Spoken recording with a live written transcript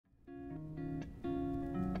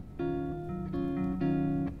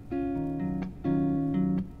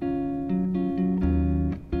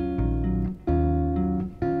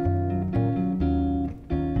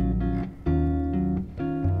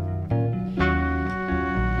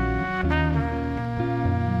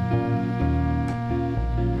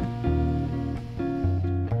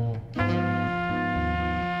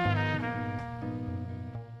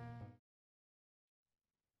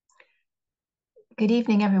Good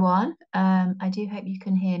evening, everyone. I do hope you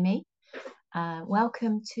can hear me.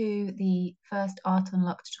 Welcome to the first Art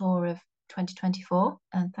Unlocked tour of 2024,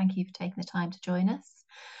 and thank you for taking the time to join us.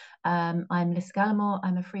 I'm Mellissa Gallimore.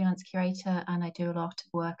 I'm a freelance curator, and I do a lot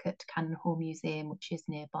of work at Cannon Hall Museum, which is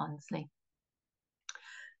near Barnsley.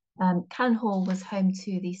 Cannon Hall was home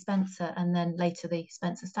to the Spencer and then later the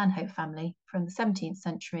Spencer-Stanhope family from the 17th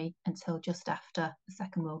century until just after the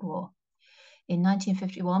Second World War. In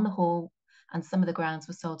 1951, the hall and some of the grounds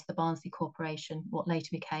were sold to the Barnsley Corporation, what later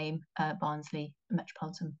became Barnsley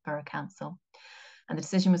Metropolitan Borough Council. And the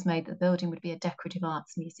decision was made that the building would be a decorative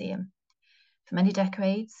arts museum. For many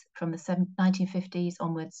decades, from the 1950s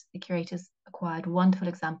onwards, the curators acquired wonderful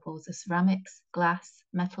examples of ceramics, glass,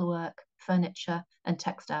 metalwork, furniture, and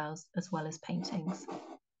textiles, as well as paintings.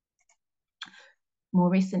 More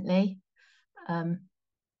recently,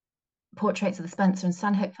 portraits of the Spencer and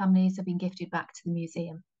Stanhope families have been gifted back to the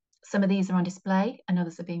museum. Some of these are on display and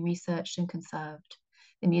others are being researched and conserved.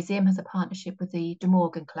 The museum has a partnership with the De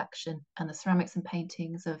Morgan collection, and the ceramics and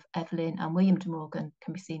paintings of Evelyn and William De Morgan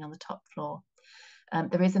can be seen on the top floor.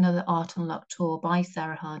 There is another Art Unlocked tour by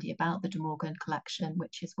Sarah Hardy about the De Morgan collection,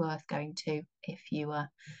 which is worth going to if you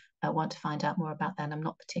want to find out more about that. I'm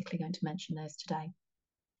not particularly going to mention those today.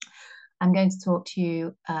 I'm going to talk to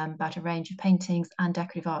you about a range of paintings and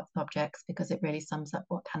decorative art objects because it really sums up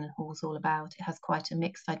what Cannon Hall is all about. It has quite a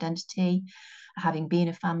mixed identity, having been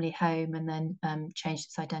a family home and then changed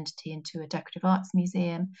its identity into a decorative arts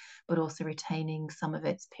museum, but also retaining some of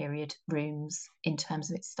its period rooms in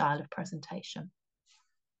terms of its style of presentation.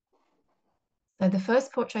 So the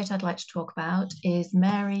first portrait I'd like to talk about is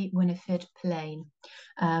Mary Winifred Pillane,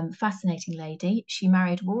 fascinating lady. She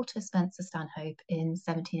married Walter Spencer Stanhope in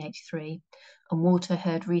 1783, and Walter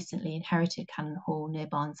had recently inherited Cannon Hall near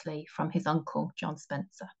Barnsley from his uncle, John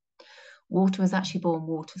Spencer. Walter was actually born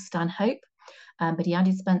Walter Stanhope, but he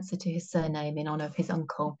added Spencer to his surname in honour of his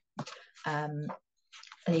uncle that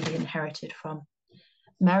he inherited from.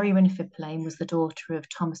 Mary Winifred Pillane was the daughter of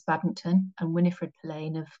Thomas Babington and Winifred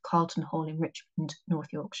Pillane of Carlton Hall in Richmond, North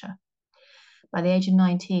Yorkshire. By the age of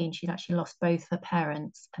 19, she'd actually lost both her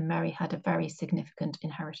parents, and Mary had a very significant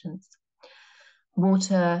inheritance.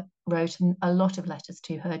 Walter wrote a lot of letters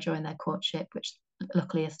to her during their courtship, which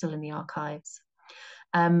luckily are still in the archives.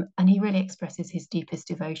 And he really expresses his deepest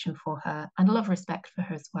devotion for her and a lot of respect for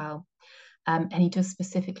her as well. And he does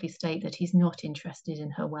specifically state that he's not interested in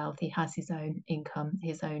her wealth. He has his own income,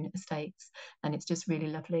 his own estates, and it's just really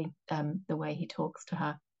lovely the way he talks to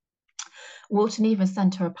her. Walter even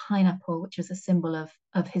sent her a pineapple, which was a symbol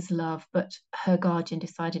of his love, but her guardian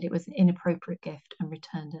decided it was an inappropriate gift and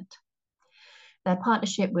returned it. Their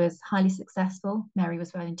partnership was highly successful. Mary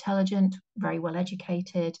was very intelligent, very well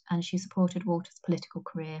educated, and she supported Walter's political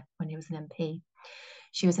career when he was an MP.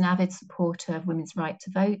 She was an avid supporter of women's right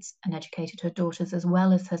to vote and educated her daughters as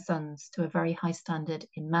well as her sons to a very high standard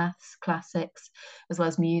in maths, classics, as well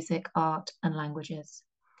as music, art, and languages.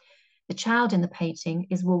 The child in the painting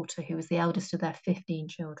is Walter, who was the eldest of their 15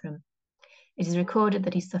 children. It is recorded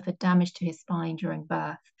that he suffered damage to his spine during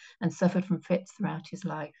birth and suffered from fits throughout his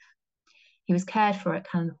life. He was cared for at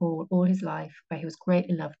Cannon Hall all his life, where he was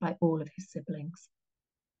greatly loved by all of his siblings.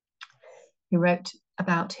 He wrote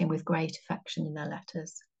about him with great affection in their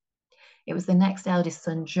letters. It was the next eldest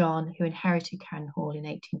son, John, who inherited Cannon Hall in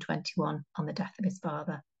 1821 on the death of his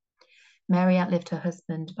father. Mary outlived her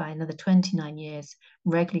husband by another 29 years,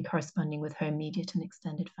 regularly corresponding with her immediate and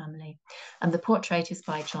extended family. And the portrait is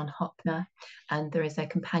by John Hopner, and there is a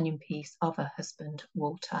companion piece of her husband,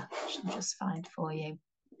 Walter, which I'll just find for you.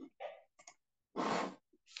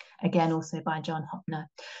 Again, also by John Hopner.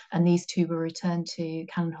 And these two were returned to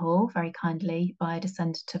Cannon Hall very kindly by a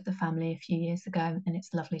descendant of the family a few years ago, and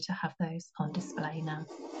it's lovely to have those on display now.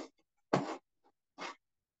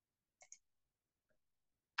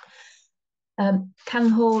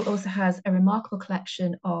 Cannon Hall also has a remarkable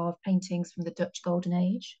collection of paintings from the Dutch Golden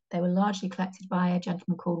Age. They were largely collected by a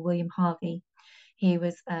gentleman called William Harvey. He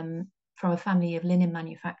was from a family of linen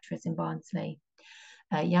manufacturers in Barnsley.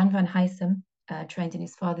 Jan van Huysum trained in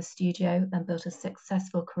his father's studio and built a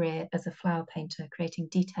successful career as a flower painter, creating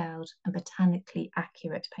detailed and botanically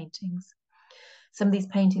accurate paintings. Some of these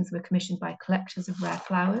paintings were commissioned by collectors of rare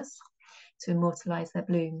flowers to immortalize their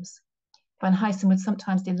blooms. Van Huysum would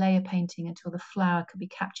sometimes delay a painting until the flower could be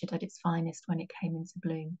captured at its finest when it came into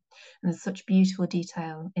bloom. And there's such beautiful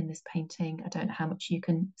detail in this painting. I don't know how much you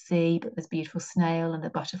can see, but there's beautiful snail and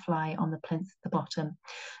the butterfly on the plinth at the bottom,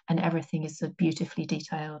 and everything is so beautifully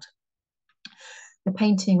detailed. The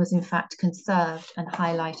painting was in fact conserved and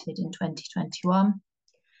highlighted in 2021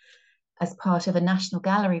 as part of a National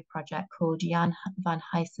Gallery project called Jan van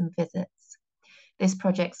Huysum Visits. This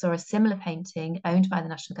project saw a similar painting owned by the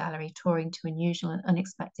National Gallery touring to unusual and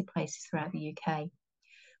unexpected places throughout the UK.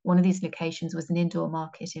 One of these locations was an indoor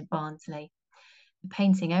market in Barnsley. The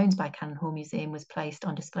painting owned by Cannon Hall Museum was placed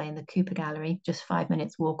on display in the Cooper Gallery, just 5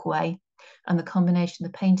 minutes walk away, and the combination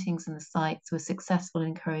of the paintings and the sites was successful in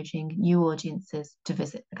encouraging new audiences to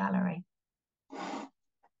visit the gallery.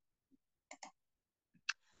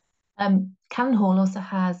 Cannon Hall also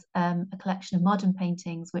has a collection of modern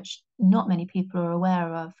paintings which not many people are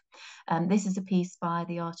aware of. This is a piece by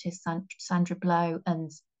the artist Sandra Blow, and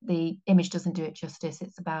the image doesn't do it justice.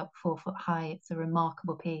 It's about 4 foot high. It's a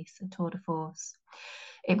remarkable piece, a tour de force.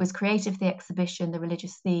 It was created for the exhibition The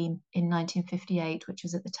Religious Theme in 1958, which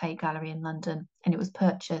was at the Tate Gallery in London, and it was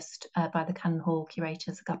purchased by the Cannon Hall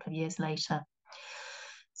curators a couple of years later.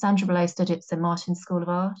 Sandra Blow studied at St Martin's School of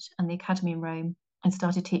Art and the Academy in Rome, and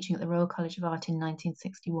started teaching at the Royal College of Art in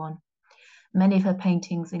 1961. Many of her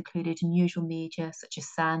paintings included unusual media such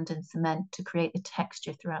as sand and cement to create the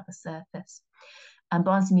texture throughout the surface. And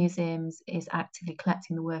Barnsley Museums is actively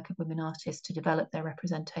collecting the work of women artists to develop their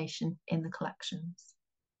representation in the collections.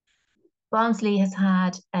 Barnsley has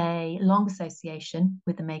had a long association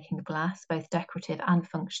with the making of glass, both decorative and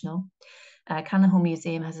functional. Cannon Hall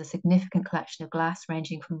Museum has a significant collection of glass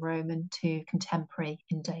ranging from Roman to contemporary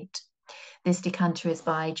in date. This decanter is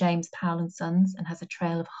by James Powell and Sons and has a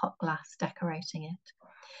trail of hot glass decorating it,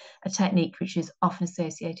 a technique which is often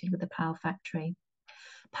associated with the Powell factory.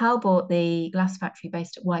 Powell bought the glass factory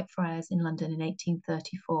based at Whitefriars in London in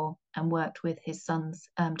 1834 and worked with his sons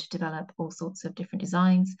to develop all sorts of different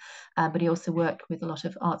designs, but he also worked with a lot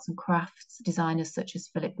of arts and crafts designers such as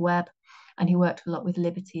Philip Webb, and he worked a lot with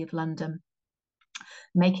Liberty of London,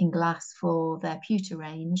 making glass for their pewter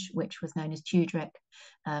range, which was known as Tudoric.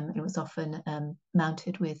 It was often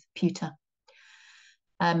mounted with pewter.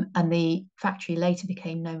 And the factory later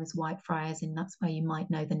became known as Whitefriars, and that's where you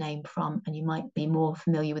might know the name from, and you might be more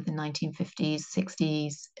familiar with the 1950s,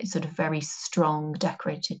 60s, sort of very strong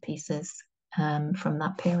decorated pieces from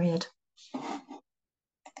that period.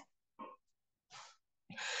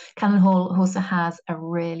 Cannon Hall also has a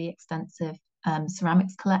really extensive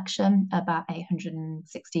ceramics collection, about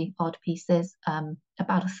 860 odd pieces,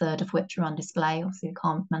 about a third of which are on display. Obviously, we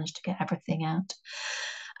can't manage to get everything out.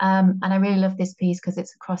 And I really love this piece because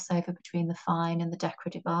it's a crossover between the fine and the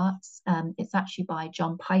decorative arts. It's actually by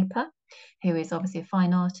John Piper, who is obviously a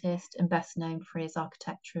fine artist and best known for his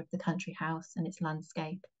architecture of the country house and its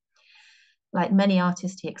landscape. Like many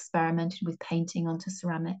artists, he experimented with painting onto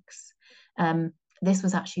ceramics. This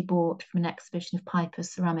was actually bought from an exhibition of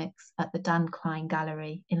Piper's ceramics at the Dan Klein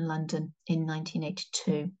Gallery in London in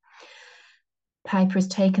 1982. Piper has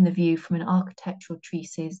taken the view from an architectural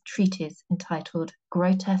treatise entitled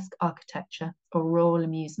Grotesque Architecture or Rural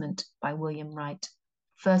Amusement by William Wright,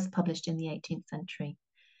 first published in the 18th century.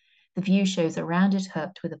 The view shows a rounded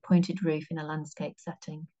hut with a pointed roof in a landscape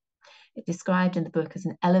setting. It's described in the book as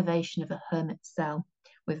an elevation of a hermit's cell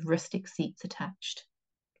with rustic seats attached.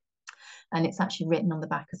 And it's actually written on the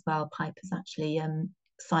back as well. Piper's actually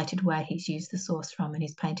cited where he's used the source from, and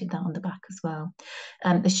he's painted that on the back as well.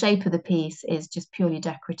 The shape of the piece is just purely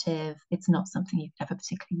decorative. It's not something you've ever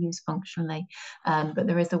particularly used functionally, but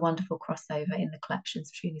there is a wonderful crossover in the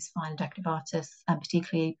collections between these fine decorative artists, and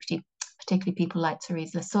particularly people like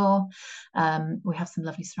Therese Lessor. We have some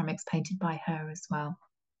lovely ceramics painted by her as well.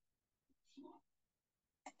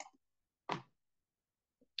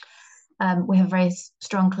 We have a very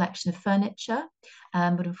strong collection of furniture,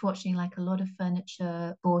 but unfortunately, like a lot of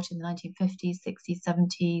furniture bought in the 1950s, 60s,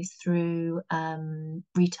 70s through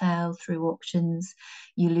retail, through auctions,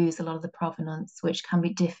 you lose a lot of the provenance, which can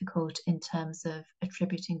be difficult in terms of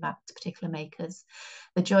attributing back to particular makers.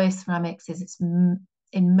 The joy of ceramics is it's in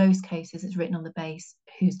most cases, it's written on the base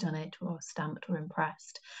who's done it or stamped or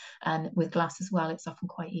impressed. And with glass as well, it's often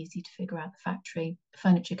quite easy to figure out the factory.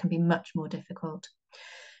 Furniture can be much more difficult.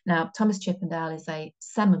 Now, Thomas Chippendale is a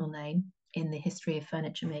seminal name in the history of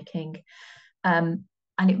furniture making, and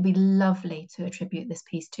it would be lovely to attribute this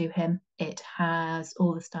piece to him. It has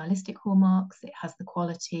all the stylistic hallmarks, it has the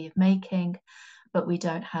quality of making, but we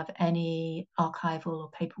don't have any archival or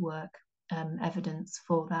paperwork evidence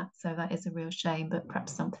for that. So that is a real shame, but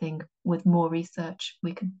perhaps something with more research,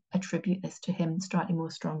 we could attribute this to him slightly more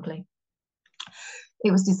strongly. It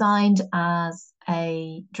was designed as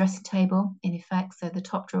a dressing table, in effect. So the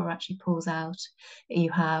top drawer actually pulls out. You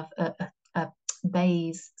have a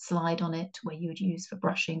baize slide on it where you would use for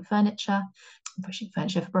brushing furniture,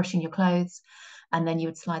 for brushing your clothes. And then you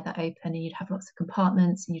would slide that open and you'd have lots of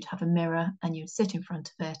compartments, and you'd have a mirror, and you'd sit in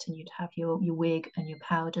front of it, and you'd have your wig and your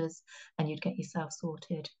powders, and you'd get yourself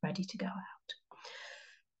sorted, ready to go out.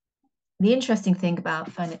 The interesting thing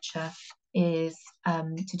about furniture is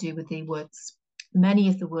to do with the woods. Many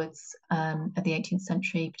of the woods of the 18th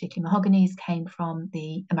century, particularly mahoganies, came from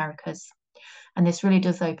the Americas. And this really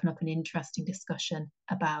does open up an interesting discussion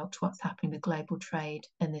about what's happening with global trade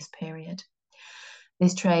in this period.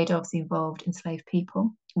 This trade obviously involved enslaved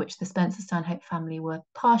people, which the Spencer Stanhope family were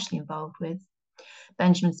partially involved with.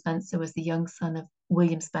 Benjamin Spencer was the young son of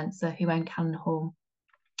William Spencer, who owned Cannon Hall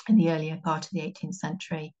in the earlier part of the 18th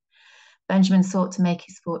century. Benjamin sought to make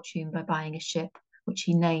his fortune by buying a ship, which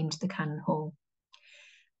he named the Cannon Hall.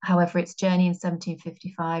 However, its journey in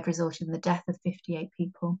 1755 resulted in the death of 58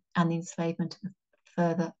 people and the enslavement of a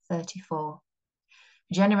further 34.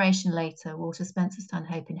 A generation later, Walter Spencer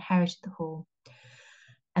Stanhope inherited the hall.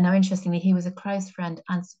 And now, interestingly, he was a close friend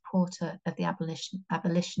and supporter of the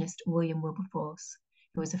abolitionist William Wilberforce,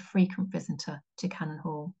 who was a frequent visitor to Cannon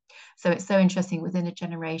Hall. So it's so interesting within a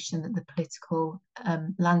generation that the political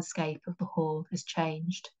landscape of the hall has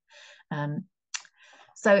changed.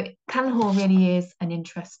 So Cannon Hall really is an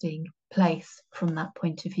interesting place from that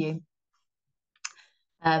point of view.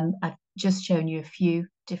 I've just shown you a few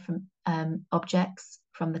different objects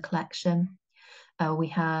from the collection. We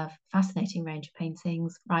have a fascinating range of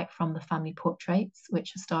paintings, right from the family portraits,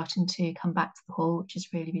 which are starting to come back to the hall, which is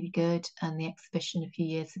really, really good. And the exhibition a few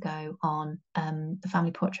years ago on the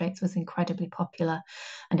family portraits was incredibly popular,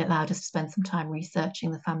 and it allowed us to spend some time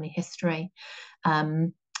researching the family history.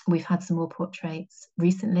 We've had some more portraits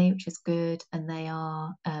recently, which is good, and they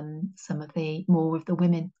are some of the more of the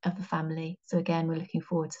women of the family. So again, we're looking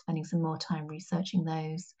forward to spending some more time researching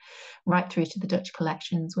those, right through to the Dutch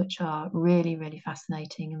collections, which are really, really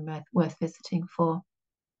fascinating and worth visiting for,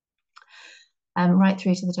 right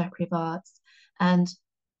through to the decorative arts. And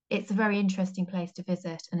it's a very interesting place to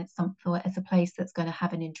visit, and it's a place that's going to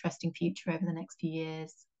have an interesting future over the next few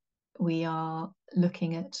years. We are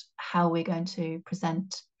looking at how we're going to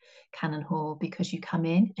present Cannon Hall, because you come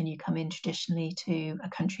in traditionally to a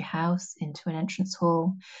country house, into an entrance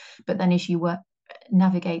hall, but then as you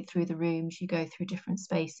navigate through the rooms, you go through different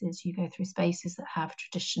spaces. You go through spaces that have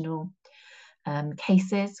traditional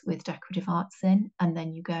cases with decorative arts in, and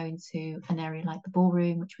then you go into an area like the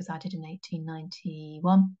ballroom, which was added in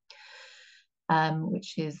 1891,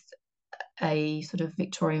 which is a sort of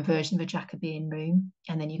Victorian version of a Jacobean room.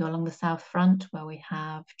 And then you go along the south front, where we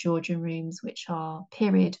have Georgian rooms, which are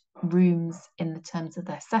period rooms in the terms of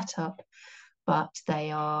their setup, but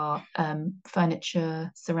they are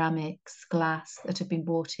furniture, ceramics, glass that have been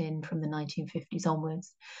brought in from the 1950s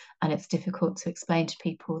onwards. And it's difficult to explain to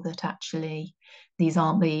people that actually these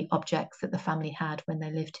aren't the objects that the family had when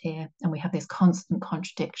they lived here. And we have this constant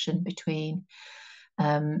contradiction between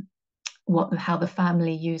how the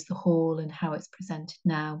family used the hall and how it's presented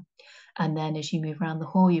now. And then as you move around the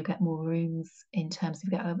hall, you get more rooms in terms of,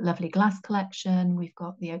 you've got a lovely glass collection. We've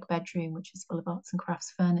got the oak bedroom, which is full of arts and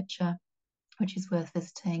crafts furniture, which is worth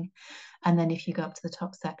visiting. And then if you go up to the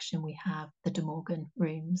top section, we have the De Morgan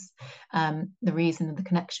rooms. The reason and the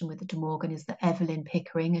connection with the De Morgan is that Evelyn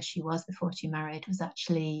Pickering, as she was before she married, was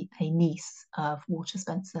actually a niece of Sir Walter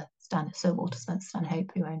Spencer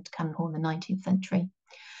Stanhope, who owned Cannon Hall in the 19th century.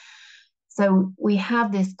 So we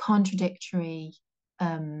have this contradictory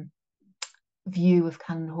view of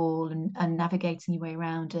Cannon Hall and navigating your way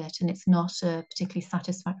around it, and it's not a particularly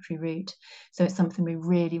satisfactory route. So it's something we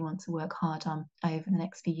really want to work hard on over the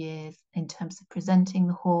next few years in terms of presenting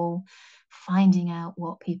the hall, finding out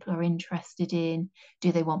what people are interested in.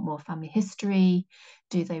 Do they want more family history?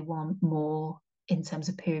 Do they want more in terms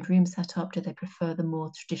of period room setup? Do they prefer the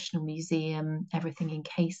more traditional museum, everything in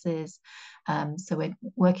cases? So we're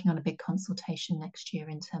working on a big consultation next year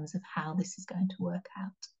in terms of how this is going to work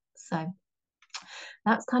out. So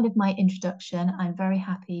that's kind of my introduction. I'm very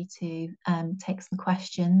happy to take some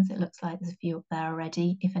questions. It looks like there's a few up there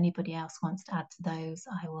already. If anybody else wants to add to those,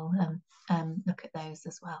 I will look at those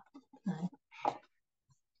as well.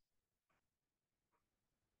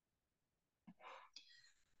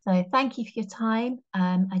 So thank you for your time.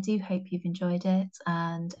 I do hope you've enjoyed it,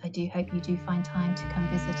 and I do hope you do find time to come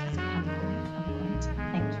visit us at Cannon Hall at some point.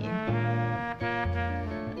 Thank you.